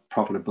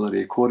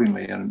profitability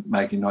accordingly, and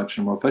making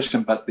nitrogen more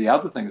efficient. But the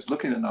other thing is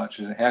looking at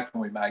nitrogen. How can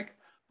we make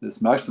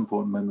this most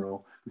important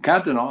mineral? We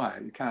can't deny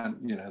it.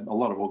 A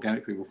lot of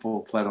organic people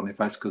fall flat on their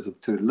face because of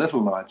too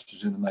little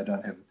nitrogen, and they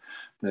don't have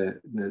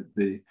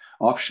the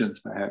options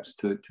perhaps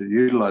to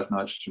utilize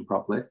nitrogen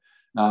properly.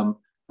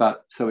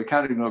 But so we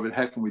can't ignore it.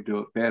 How can we do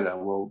it better?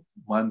 Well,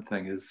 one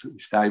thing is we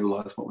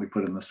stabilize what we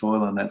put in the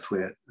soil, and that's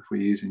where, if we're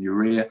using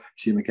urea,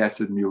 humic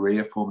acid and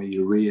urea form a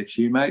urea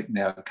humate.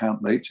 Now it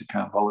can't leach, it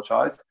can't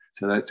volatilize,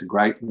 so that's a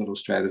great little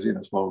strategy, and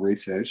it's well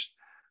researched.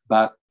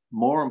 But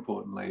more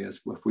importantly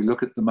is if we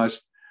look at the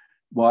most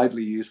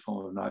widely used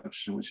form of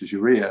nitrogen, which is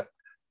urea.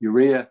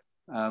 Urea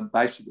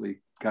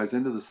basically goes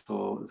into the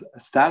soil,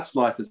 starts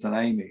life as an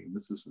amine.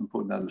 This is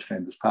important to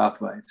understand this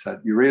pathway. So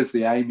urea is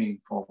the amine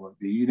form of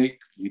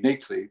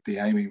uniquely the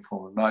amine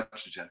form of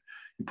nitrogen.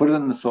 You put it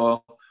in the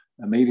soil,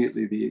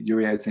 immediately the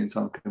urease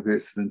enzyme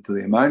converts it into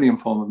the ammonium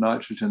form of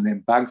nitrogen,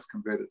 then bugs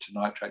convert it to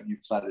nitrate, and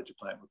you've flooded your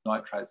plant with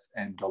nitrates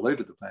and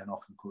diluted the plant,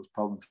 often cause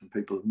problems. And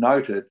people have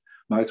noted,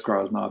 most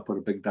growers know, I put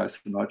a big dose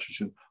of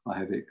nitrogen, I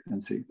have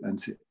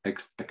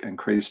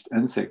increased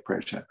insect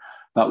pressure.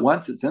 But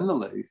once it's in the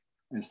leaf,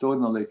 and stored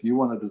in the leaf, you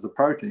want it as a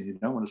protein. You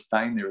don't want to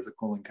stay in there as a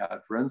calling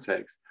card for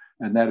insects.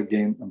 And that,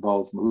 again,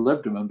 involves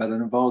molybdenum, but it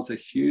involves a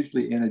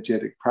hugely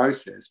energetic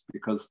process,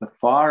 because the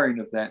firing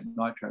of that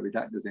nitrate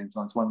reductase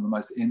enzyme is one of the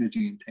most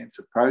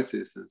energy-intensive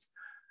processes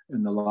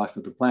in the life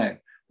of the plant.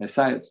 They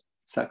say it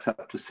sucks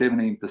up to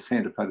 17%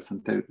 of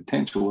photosynthetic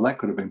potential. Well, that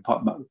could have been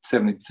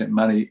 70%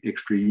 money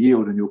extra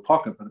yield in your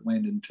pocket, but it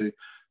went into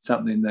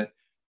something that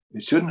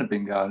it shouldn't have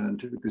been going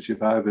into, because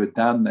you've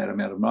overdone that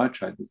amount of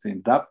nitrate that's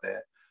ended up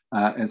there.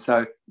 And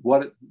so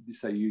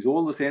you use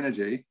all this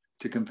energy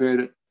to convert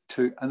it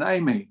to an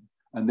amine.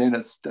 And then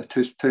it's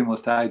two more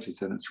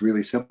stages, and it's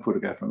really simple to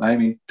go from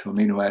amine to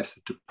amino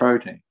acid to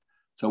protein.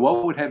 So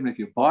what would happen if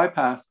you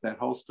bypass that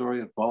whole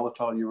story of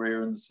volatile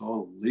urea in the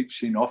soil,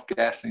 leaching,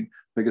 off-gassing?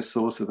 Biggest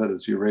source of it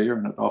is urea,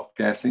 and it's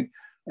off-gassing.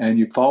 And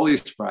you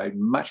foliar spray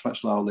much,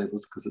 much lower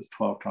levels because it's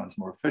 12 times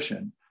more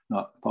efficient,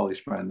 not foliar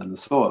spraying than the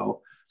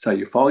soil. So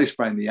you're foliar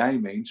spraying the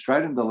amine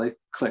straight into the leaf,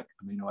 click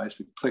amino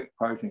acid, click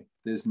protein.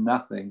 There's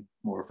nothing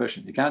more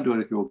efficient. You can't do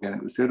it if you're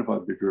organically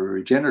certified, but if you're a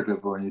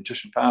regenerative or a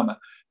nutrition farmer,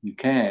 you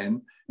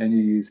can, and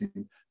you're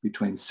using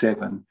between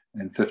 7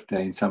 and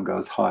 15, some go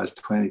as high as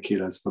 20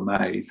 kilos for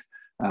maize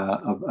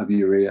of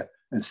urea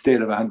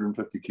instead of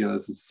 150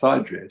 kilos of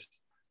side dress.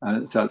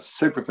 So it's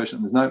super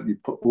efficient.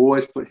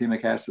 Always put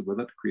humic acid with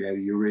it to create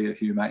a urea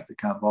humate that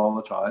can't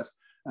volatilize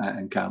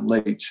and can't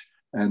leach.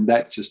 And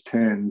that just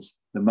turns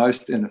the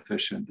most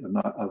inefficient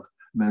of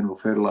mineral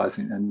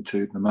fertilizing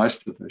into the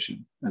most efficient.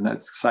 And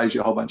that saves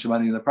you a whole bunch of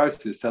money in the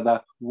process. So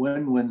they're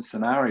win-win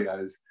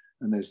scenarios,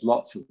 and there's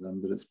lots of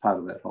them, but it's part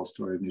of that whole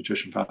story of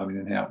nutrition farming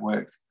and how it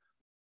works.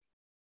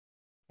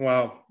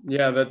 Wow.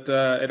 Yeah,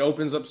 that it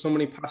opens up so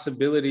many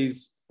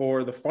possibilities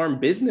for the farm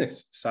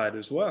business side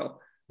as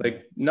well.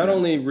 Like not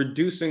only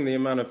reducing the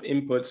amount of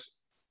inputs,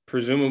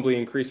 presumably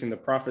increasing the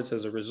profits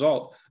as a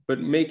result, but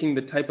making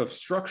the type of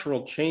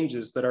structural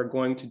changes that are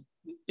going to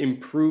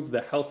improve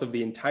the health of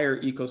the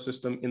entire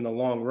ecosystem in the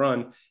long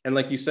run. And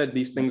like you said,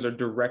 these things are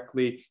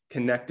directly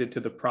connected to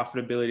the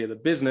profitability of the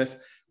business,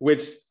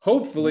 which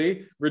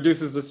hopefully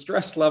reduces the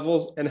stress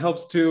levels and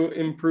helps to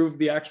improve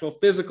the actual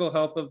physical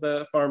health of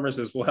the farmers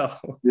as well.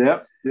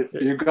 Yeah,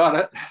 you got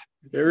it.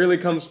 It really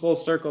comes full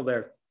circle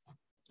there.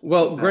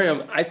 Well,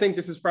 Graham, I think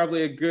this is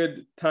probably a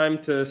good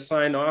time to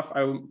sign off.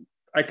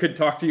 I could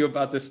talk to you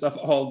about this stuff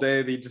all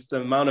day. The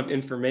amount of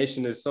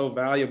information is so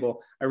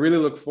valuable. I really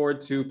look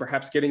forward to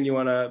perhaps getting you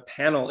on a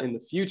panel in the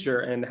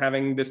future and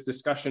having this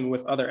discussion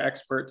with other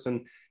experts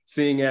and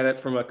seeing at it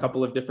from a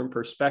couple of different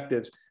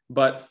perspectives.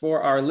 But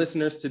for our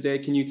listeners today,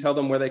 can you tell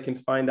them where they can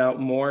find out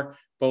more,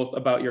 both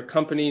about your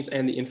companies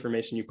and the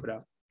information you put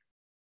out?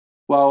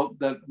 Well,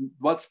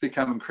 what's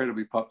become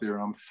incredibly popular,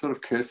 I'm sort of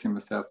cursing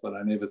myself that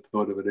I never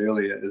thought of it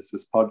earlier, is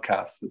this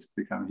podcast that's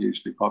become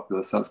hugely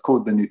popular. So it's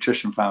called the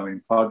Nutrition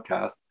Farming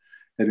Podcast.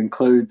 It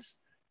includes,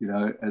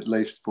 at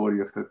least 40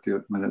 or 50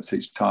 minutes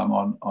each time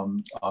on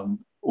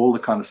all the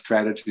kind of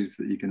strategies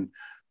that you can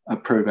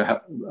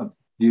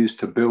use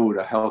to build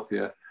a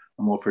healthier,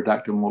 a more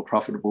productive, more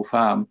profitable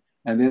farm.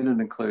 And then it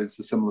includes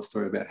a similar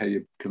story about how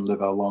you can live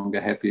a longer,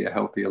 happier,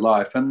 healthier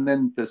life. And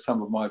then there's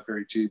some of my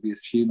very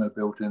dubious humour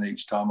built in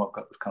each time. I've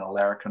got this kind of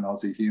larrikin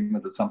Aussie humour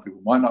that some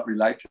people might not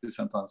relate to.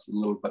 Sometimes it's a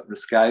little bit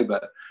risque,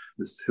 but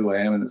this is who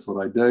I am and it's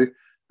what I do.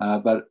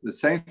 But it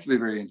seems to be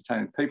very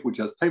entertaining.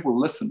 People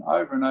listen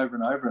over and over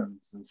and over.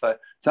 And so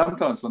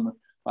sometimes when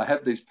I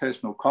have these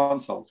personal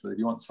consults, so if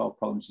you want to solve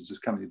problems, you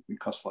just come in, it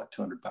costs like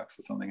 $200 or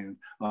something, and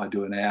I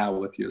do an hour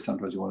with you.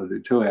 Sometimes you want to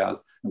do 2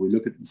 hours, and we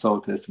look at the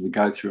soil test and we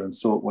go through and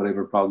sort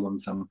whatever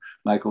problems and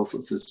make all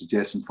sorts of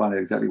suggestions, find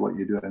out exactly what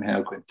you're doing, how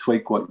you can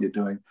tweak what you're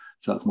doing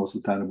so it's more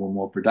sustainable,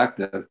 more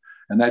productive.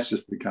 And that's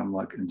just become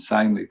like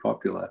insanely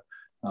popular.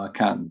 I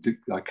can't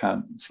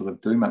sort of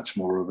do much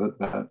more of it,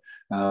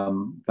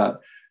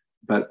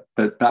 but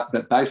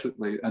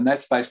basically, and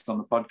that's based on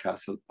the podcast.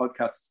 So the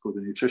podcast is called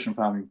the Nutrition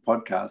Farming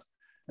Podcast.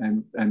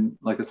 And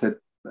like I said,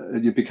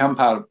 you become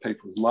part of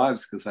people's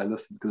lives because they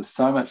listen, because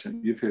so much,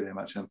 and you've heard how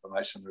much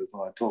information there is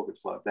when I talk.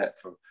 It's like that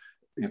for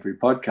every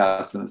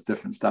podcast, and it's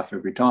different stuff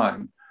every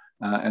time.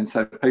 And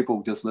so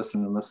people just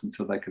listen and listen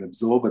so they can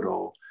absorb it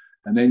all.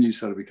 And then you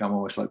sort of become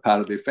almost like part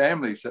of their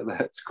family. So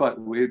that's quite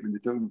weird when you're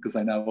doing it, because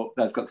they know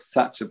they've got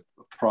such a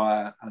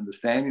prior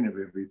understanding of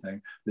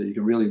everything that you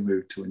can really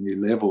move to a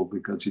new level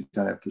because you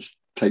don't have to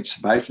teach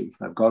the basics.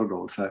 They've got it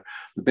all. So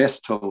the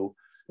best tool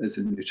is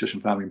the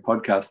Nutrition Farming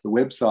Podcast. The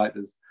website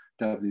is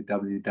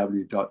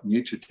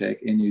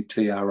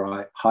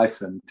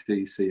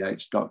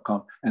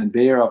www.nutritech.com. And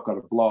there I've got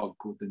a blog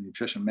called the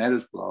Nutrition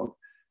Matters blog.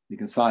 You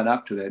can sign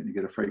up to that and you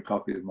get a free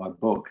copy of my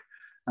book.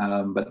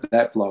 But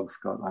that blog's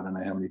got, I don't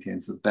know how many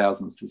tens of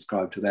thousands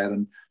subscribed to that.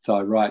 And so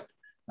I write,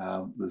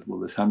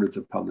 there's hundreds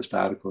of published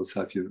articles.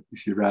 So if you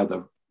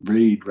rather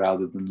read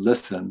rather than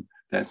listen,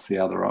 that's the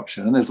other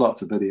option. And there's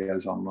lots of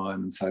videos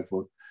online and so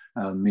forth.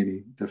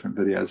 Many different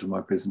videos of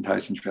my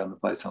presentations around the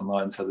place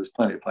online. So there's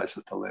plenty of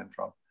places to learn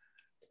from.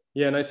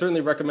 Yeah, and I certainly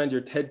recommend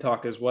your TED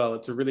Talk as well.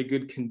 It's a really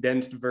good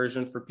condensed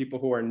version for people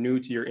who are new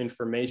to your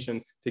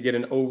information to get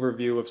an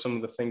overview of some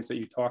of the things that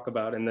you talk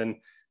about. And then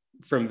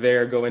from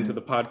there, go into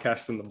the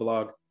podcast and the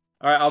blog.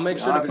 All right, I'll make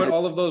sure to put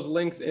all of those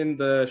links in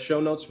the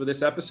show notes for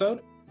this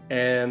episode.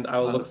 And I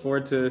will look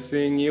forward to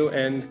seeing you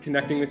and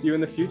connecting with you in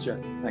the future.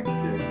 Thank you.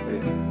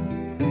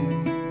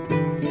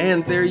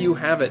 And there you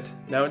have it.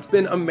 Now, it's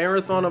been a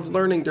marathon of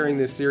learning during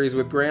this series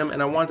with Graham, and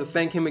I want to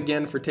thank him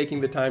again for taking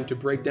the time to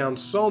break down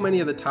so many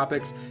of the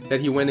topics that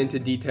he went into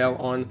detail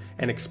on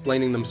and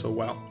explaining them so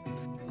well.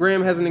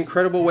 Graham has an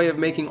incredible way of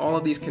making all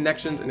of these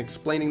connections and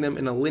explaining them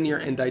in a linear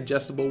and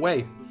digestible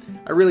way.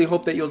 I really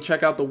hope that you'll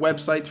check out the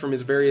websites from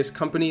his various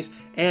companies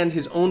and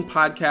his own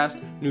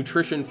podcast,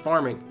 Nutrition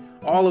Farming.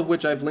 all of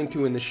which I've linked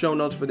to in the show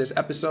notes for this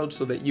episode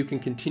so that you can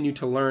continue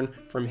to learn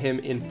from him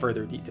in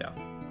further detail.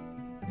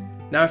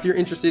 Now, if you're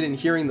interested in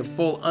hearing the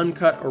full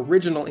uncut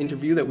original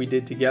interview that we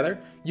did together,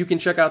 you can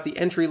check out the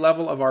entry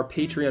level of our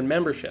Patreon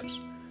memberships.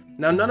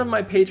 Now, none of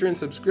my Patreon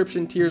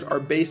subscription tiers are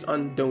based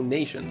on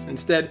donations.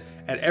 Instead,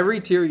 at every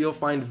tier, you'll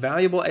find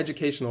valuable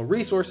educational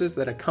resources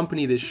that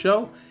accompany this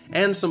show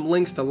and some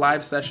links to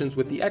live sessions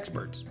with the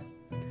experts.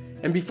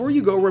 And before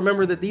you go,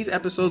 remember that these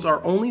episodes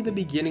are only the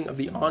beginning of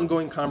the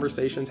ongoing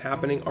conversations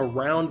happening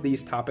around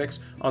these topics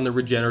on the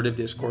Regenerative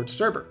Discord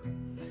server.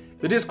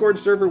 The Discord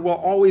server will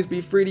always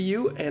be free to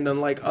you, and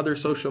unlike other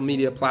social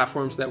media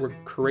platforms that were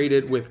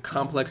created with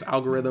complex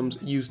algorithms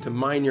used to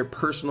mine your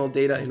personal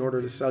data in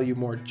order to sell you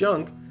more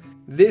junk,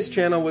 this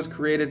channel was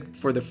created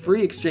for the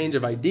free exchange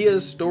of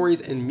ideas,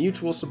 stories, and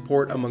mutual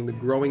support among the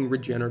growing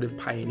regenerative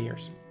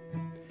pioneers.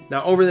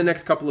 Now, over the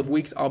next couple of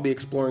weeks, I'll be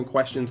exploring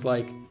questions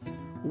like,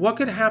 what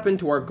could happen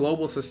to our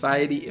global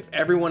society if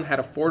everyone had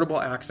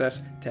affordable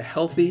access to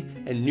healthy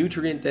and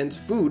nutrient-dense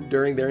food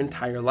during their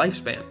entire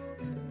lifespan?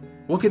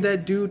 What could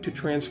that do to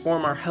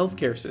transform our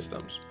healthcare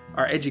systems,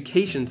 our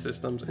education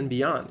systems, and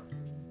beyond?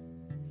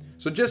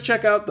 So just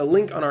check out the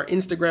link on our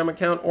Instagram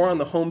account or on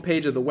the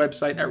homepage of the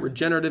website at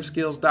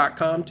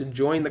regenerativeskills.com to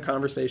join the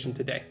conversation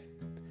today.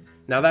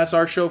 Now that's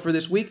our show for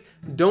this week.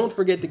 Don't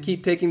forget to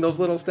keep taking those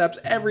little steps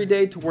every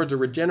day towards a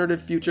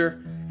regenerative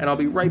future, and I'll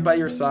be right by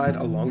your side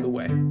along the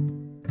way.